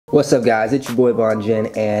What's up guys, it's your boy Bon Jen,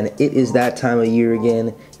 and it is that time of year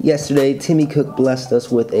again. Yesterday, Timmy Cook blessed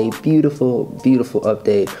us with a beautiful, beautiful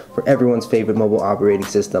update for everyone's favorite mobile operating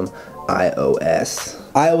system, iOS.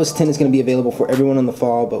 iOS 10 is going to be available for everyone in the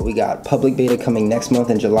fall, but we got public beta coming next month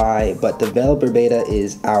in July, but developer beta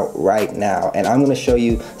is out right now, and I'm going to show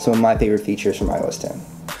you some of my favorite features from iOS 10.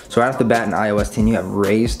 So right off the bat in iOS 10, you have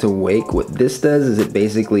Raise to Wake. What this does is it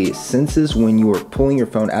basically senses when you are pulling your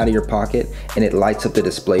phone out of your pocket and it lights up the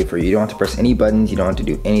display for you. You don't have to press any buttons, you don't have to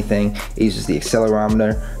do anything. It uses the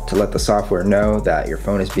accelerometer to let the software know that your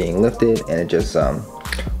phone is being lifted, and it just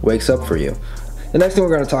wakes up for you. The next thing we're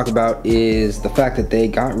going to talk about is the fact that they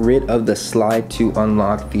got rid of the slide to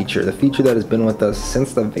unlock feature. The feature that has been with us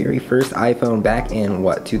since the very first iPhone back in,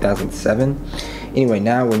 what, 2007? Anyway,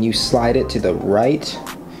 now when you slide it to the right,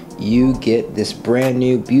 you get this brand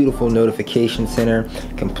new beautiful notification center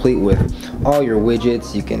complete with all your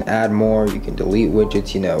widgets. You can add more, you can delete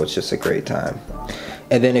widgets, you know, it's just a great time.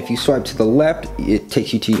 And then if you swipe to the left, it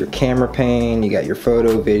takes you to your camera pane, you got your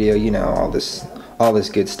photo, video, you know, all this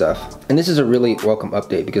good stuff. And this is a really welcome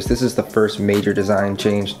update because this is the first major design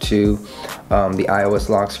change to the iOS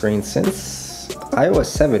lock screen since iOS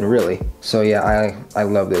 7 really. So yeah, I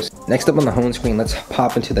love this. Next up on the home screen, let's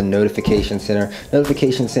pop into the notification center.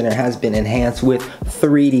 Notification center has been enhanced with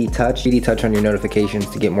 3D touch. 3D touch on your notifications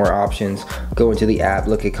to get more options. Go into the app,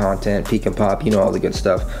 look at content, peek and pop, you know, all the good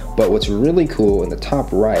stuff. But what's really cool in the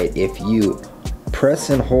top right, if you press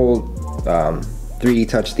and hold 3D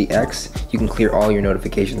touch the X, you can clear all your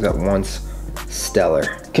notifications at once. Stellar.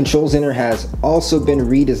 Control Center has also been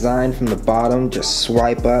redesigned from the bottom. Just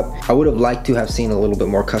swipe up. I would have liked to have seen a little bit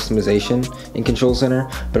more customization in Control Center,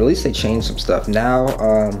 but at least they changed some stuff. Now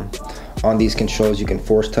on these controls you can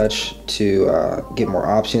force touch to get more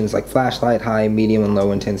options like flashlight, high, medium, and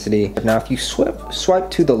low intensity. Now if you swipe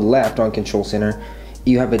to the left on Control Center,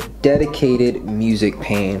 you have a dedicated music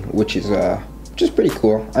pane, which is pretty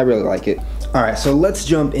cool. I really like it. Alright, so let's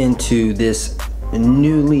jump into this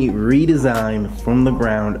newly redesigned from the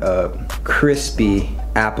ground up crispy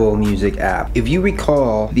Apple Music app. If you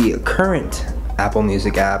recall, the current Apple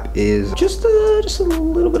Music app is just a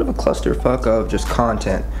little bit of a clusterfuck of just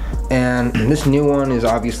content, and this new one is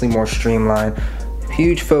obviously more streamlined.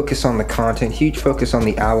 Huge focus on the content, huge focus on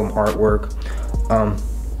the album artwork.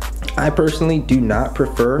 I personally do not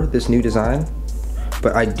prefer this new design,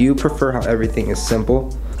 but I do prefer how everything is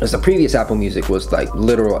simple. As the previous Apple Music was like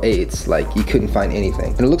literal eights, like you couldn't find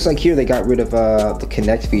anything. And it looks like here they got rid of the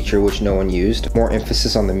Connect feature, which no one used. More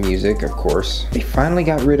emphasis on the music, of course. They finally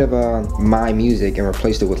got rid of My Music and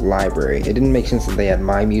replaced it with Library. It didn't make sense that they had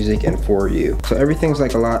My Music and For You. So everything's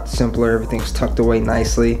like a lot simpler, everything's tucked away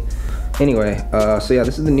nicely. Anyway, so yeah,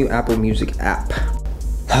 this is the new Apple Music app.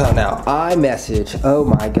 Now, iMessage, oh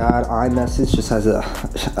my god, iMessage just has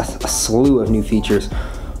a slew of new features.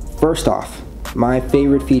 First off, my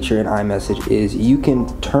favorite feature in iMessage is you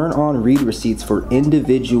can turn on read receipts for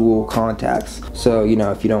individual contacts. So, you know,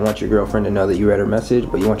 if you don't want your girlfriend to know that you read her message,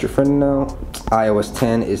 but you want your friend to know, iOS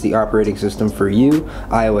 10 is the operating system for you.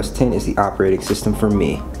 iOS 10 is the operating system for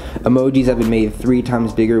me. Emojis have been made 3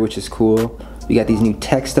 times bigger, which is cool. You got these new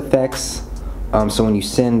text effects. So when you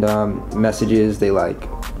send messages, they like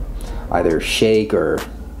either shake or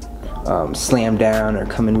slam down or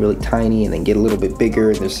come in really tiny and then get a little bit bigger.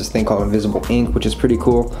 And there's this thing called invisible ink, which is pretty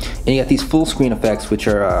cool. And you got these full screen effects, which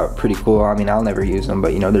are pretty cool. I mean, I'll never use them,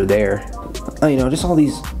 but you know, they're there. You know, just all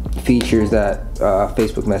these features that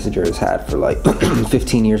Facebook Messenger has had for like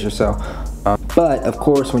 15 years or so. But of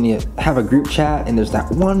course, when you have a group chat and there's that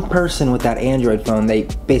one person with that Android phone, they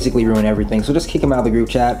basically ruin everything. So just kick them out of the group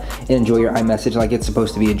chat and enjoy your iMessage like it's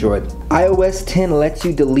supposed to be enjoyed. iOS 10 lets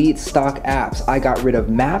you delete stock apps. I got rid of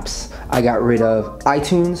Maps, I got rid of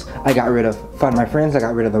iTunes, I got rid of Find My Friends, I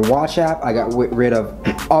got rid of the Watch app, I got rid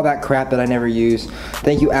of all that crap that I never use.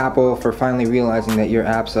 Thank you, Apple, for finally realizing that your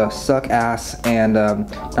apps suck ass and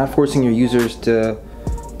not forcing your users to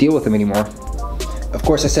deal with them anymore. Of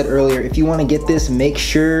course, I said earlier, if you want to get this, make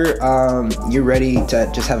sure you're ready to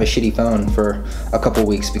just have a shitty phone for a couple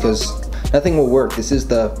weeks because nothing will work. This is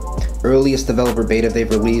the earliest developer beta they've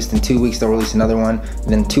released. In 2 weeks, they'll release another one. And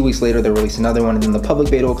then 2 weeks later, they'll release another one. And then the public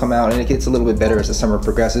beta will come out and it gets a little bit better as the summer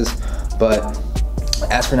progresses. But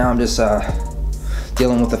as for now, I'm just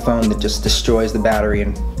dealing with a phone that just destroys the battery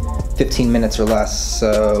in 15 minutes or less.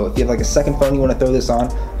 So if you have like a second phone you want to throw this on,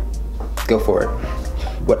 go for it.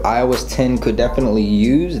 What iOS 10 could definitely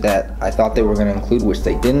use that I thought they were going to include, which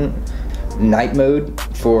they didn't, night mode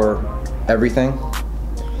for everything.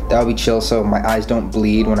 That would be chill so my eyes don't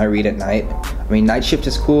bleed when I read at night. I mean, night shift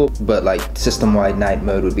is cool, but like system-wide night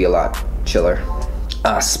mode would be a lot chiller.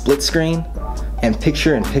 Split screen, and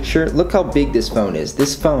picture-in-picture. Look how big this phone is.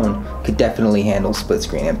 This phone could definitely handle split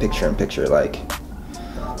screen and picture-in-picture. Like,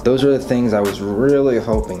 those are the things I was really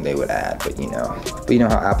hoping they would add, but you know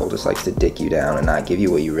how Apple just likes to dick you down and not give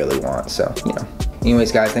you what you really want, so, you know.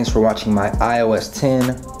 Anyways, guys, thanks for watching my iOS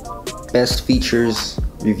 10 best features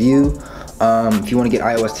review. If you want to get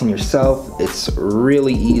iOS 10 yourself, it's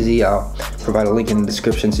really easy. I'll provide a link in the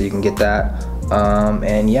description so you can get that.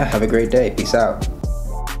 And yeah, have a great day. Peace out.